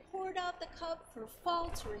and poured out the cup for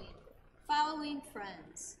faltering, following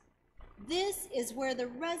friends. This is where the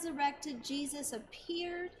resurrected Jesus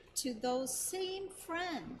appeared to those same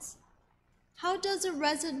friends. How does a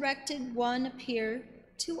resurrected one appear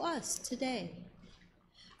to us today?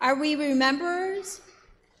 Are we rememberers,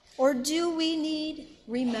 or do we need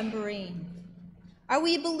remembering? Are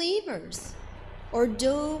we believers, or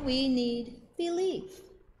do we need belief?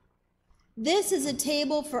 This is a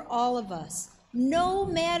table for all of us, no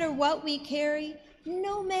matter what we carry,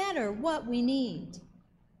 no matter what we need.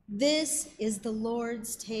 This is the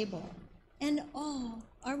Lord's table, and all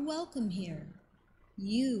are welcome here.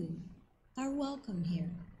 You are welcome here.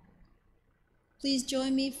 Please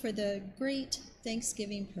join me for the great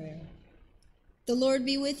Thanksgiving prayer. The Lord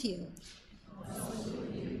be with you.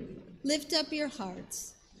 Lift up your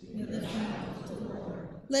hearts.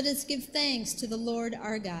 Let us give thanks to the Lord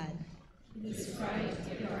our God.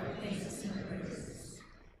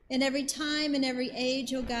 In every time and every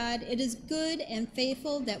age, O God, it is good and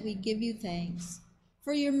faithful that we give you thanks.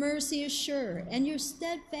 For your mercy is sure, and your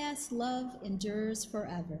steadfast love endures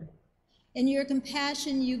forever. In your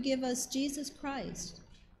compassion you give us Jesus Christ,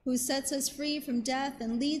 who sets us free from death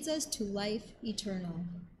and leads us to life eternal.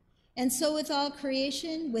 And so with all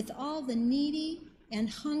creation, with all the needy and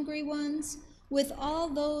hungry ones, with all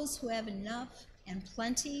those who have enough and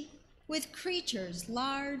plenty, with creatures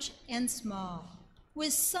large and small,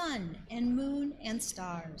 with sun and moon and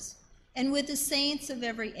stars, and with the saints of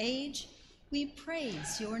every age, we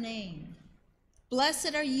praise your name.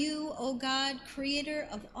 Blessed are you, O God, creator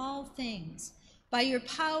of all things. By your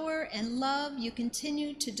power and love, you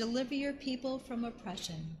continue to deliver your people from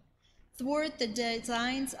oppression. Thwart the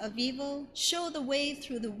designs of evil, show the way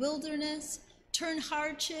through the wilderness, turn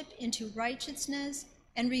hardship into righteousness,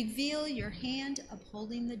 and reveal your hand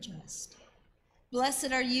upholding the just.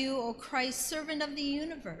 Blessed are you, O Christ, servant of the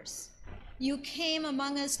universe. You came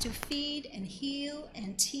among us to feed and heal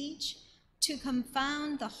and teach, to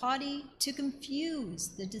confound the haughty, to confuse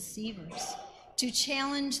the deceivers, to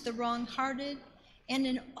challenge the wrong-hearted, and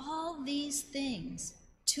in all these things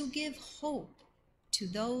to give hope to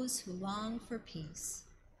those who long for peace.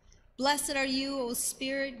 Blessed are you, O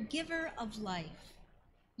Spirit, giver of life.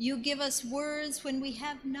 You give us words when we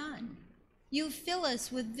have none. You fill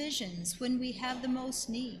us with visions when we have the most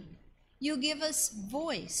need. You give us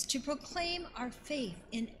voice to proclaim our faith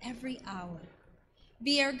in every hour.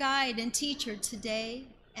 Be our guide and teacher today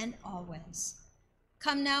and always.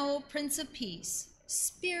 Come now, O Prince of Peace,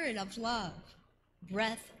 Spirit of love,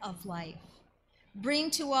 breath of life. Bring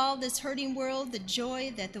to all this hurting world the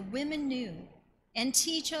joy that the women knew, and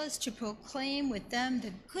teach us to proclaim with them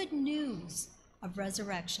the good news of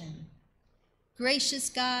resurrection. Gracious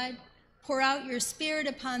God, pour out your Spirit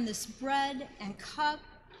upon this bread and cup.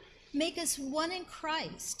 Make us one in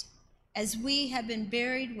Christ, as we have been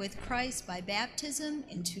buried with Christ by baptism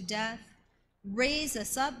into death. Raise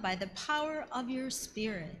us up by the power of your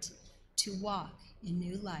Spirit to walk in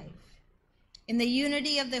new life. In the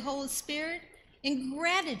unity of the Holy Spirit, in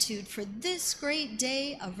gratitude for this great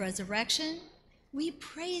day of resurrection, we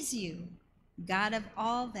praise you, God of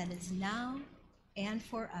all that is now and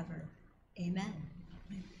forever. Amen.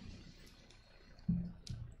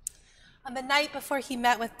 On the night before he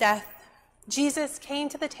met with death, Jesus came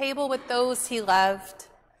to the table with those he loved.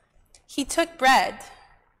 He took bread,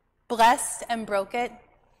 blessed and broke it,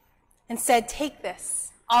 and said, "Take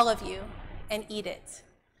this, all of you, and eat it.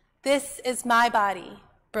 This is my body,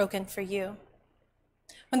 broken for you."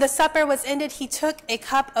 When the supper was ended, he took a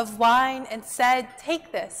cup of wine and said,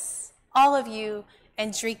 "Take this, all of you,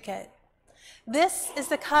 and drink it. This is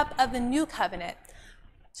the cup of the new covenant,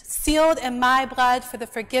 sealed in my blood for the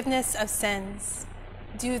forgiveness of sins.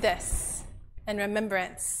 Do this in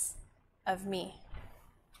remembrance of me."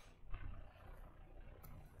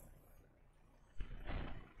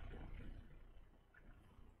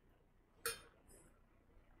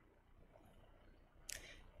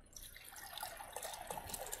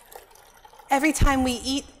 Every time we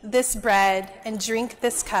eat this bread and drink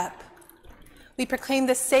this cup, We proclaim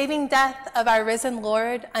the saving death of our risen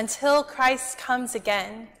Lord until Christ comes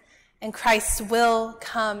again, and Christ will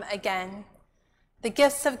come again. The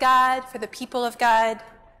gifts of God for the people of God.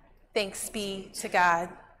 Thanks be to God.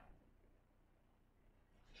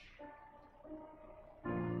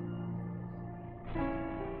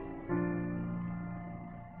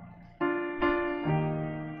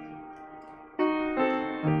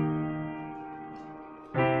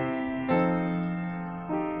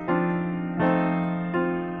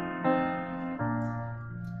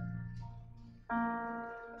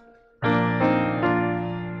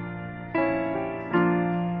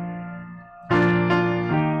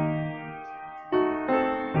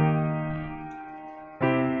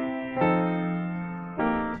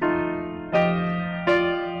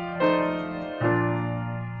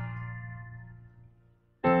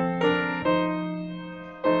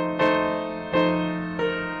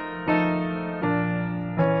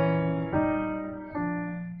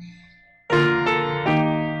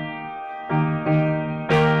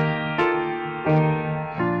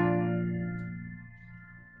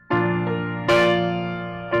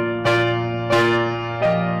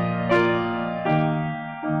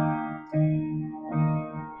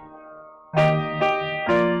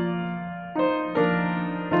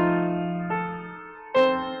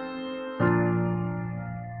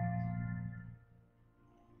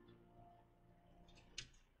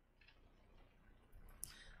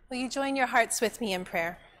 Will you join your hearts with me in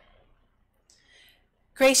prayer?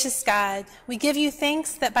 Gracious God, we give you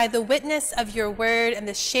thanks that by the witness of your word and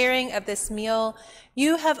the sharing of this meal,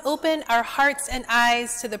 you have opened our hearts and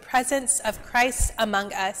eyes to the presence of Christ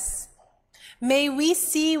among us. May we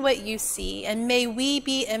see what you see, and may we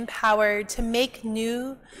be empowered to make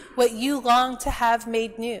new what you long to have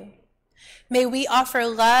made new. May we offer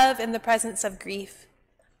love in the presence of grief,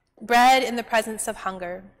 bread in the presence of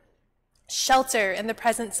hunger, shelter in the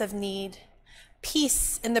presence of need,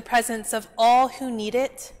 peace in the presence of all who need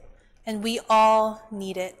it, and we all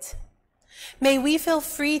need it. May we feel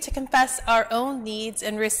free to confess our own needs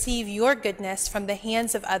and receive your goodness from the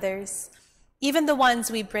hands of others, even the ones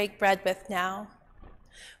we break bread with now.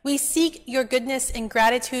 We seek your goodness in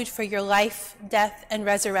gratitude for your life, death, and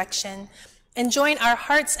resurrection, and join our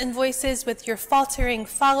hearts and voices with your faltering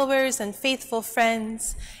followers and faithful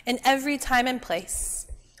friends in every time and place,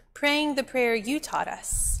 praying the prayer you taught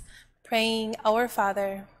us, praying, Our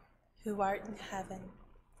Father, who art in heaven,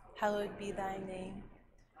 hallowed be thy name.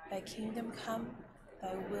 Thy kingdom come,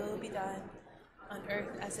 thy will be done, on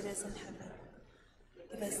earth as it is in heaven.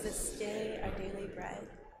 Give us this day our daily bread,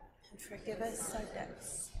 and forgive us our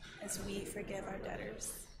debts, as we forgive our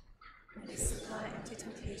debtors. And lead us not into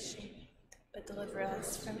temptation, but deliver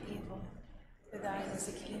us from evil. For thine is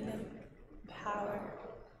the kingdom, the power,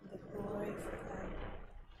 and the glory forever.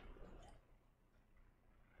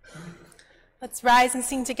 Let's rise and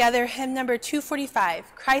sing together hymn number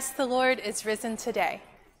 245, Christ the Lord is risen today.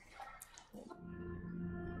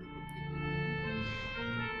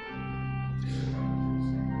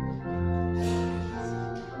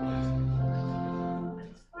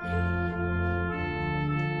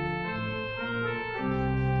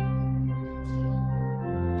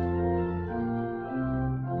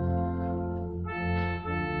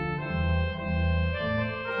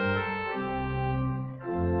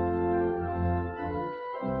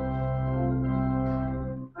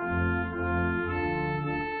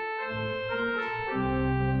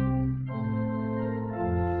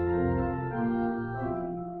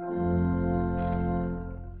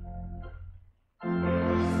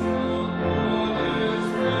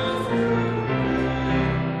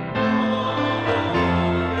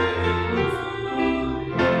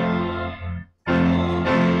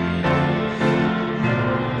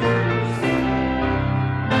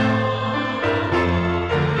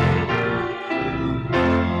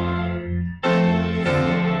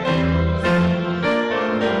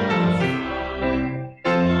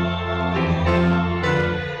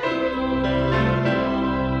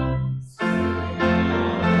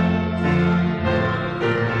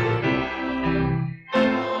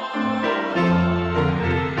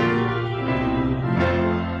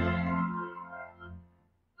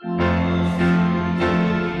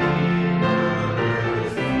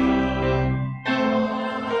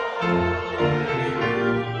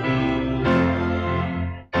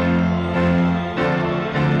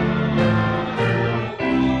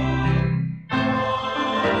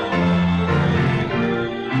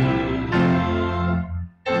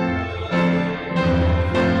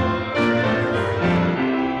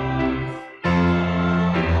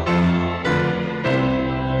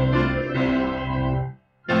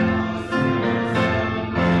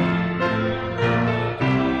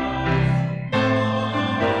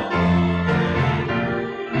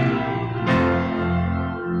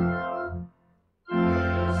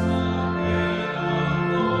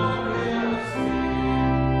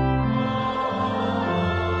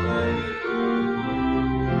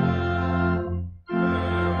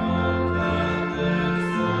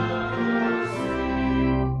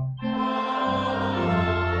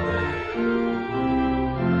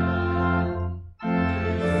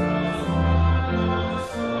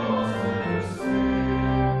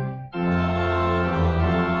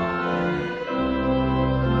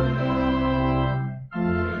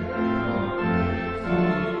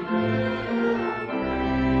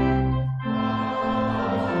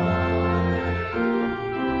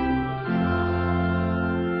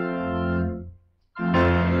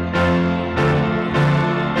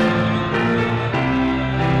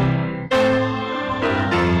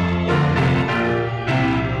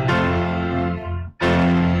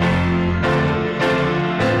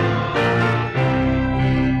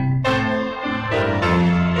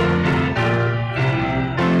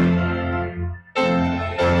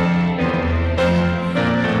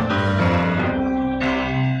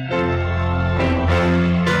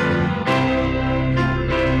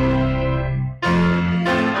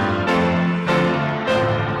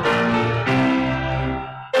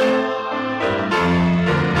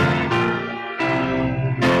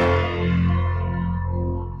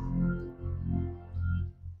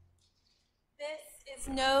 It's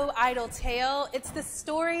no idle tale. It's the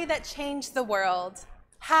story that changed the world.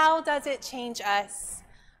 How does it change us?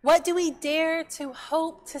 What do we dare to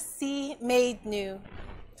hope to see made new?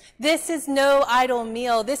 This is no idle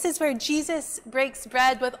meal. This is where Jesus breaks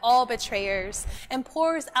bread with all betrayers and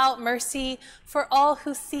pours out mercy for all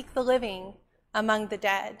who seek the living among the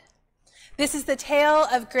dead. This is the tale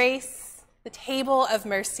of grace, the table of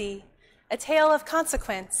mercy, a tale of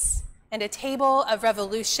consequence, and a table of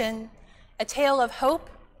revolution, a tale of hope,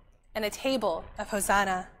 and a table of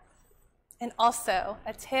Hosanna. And also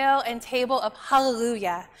a tale and table of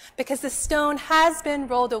hallelujah, because the stone has been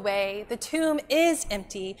rolled away, the tomb is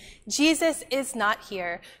empty, Jesus is not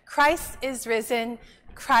here, Christ is risen,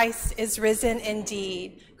 Christ is risen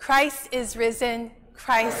indeed. Christ is risen,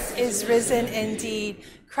 Christ is risen indeed.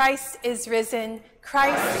 Christ is risen,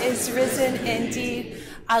 Christ is risen indeed.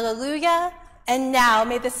 Alleluia. And now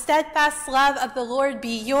may the steadfast love of the Lord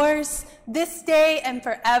be yours this day and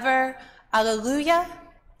forever. Alleluia.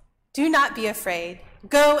 Do not be afraid.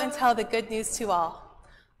 Go and tell the good news to all.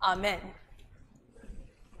 Amen.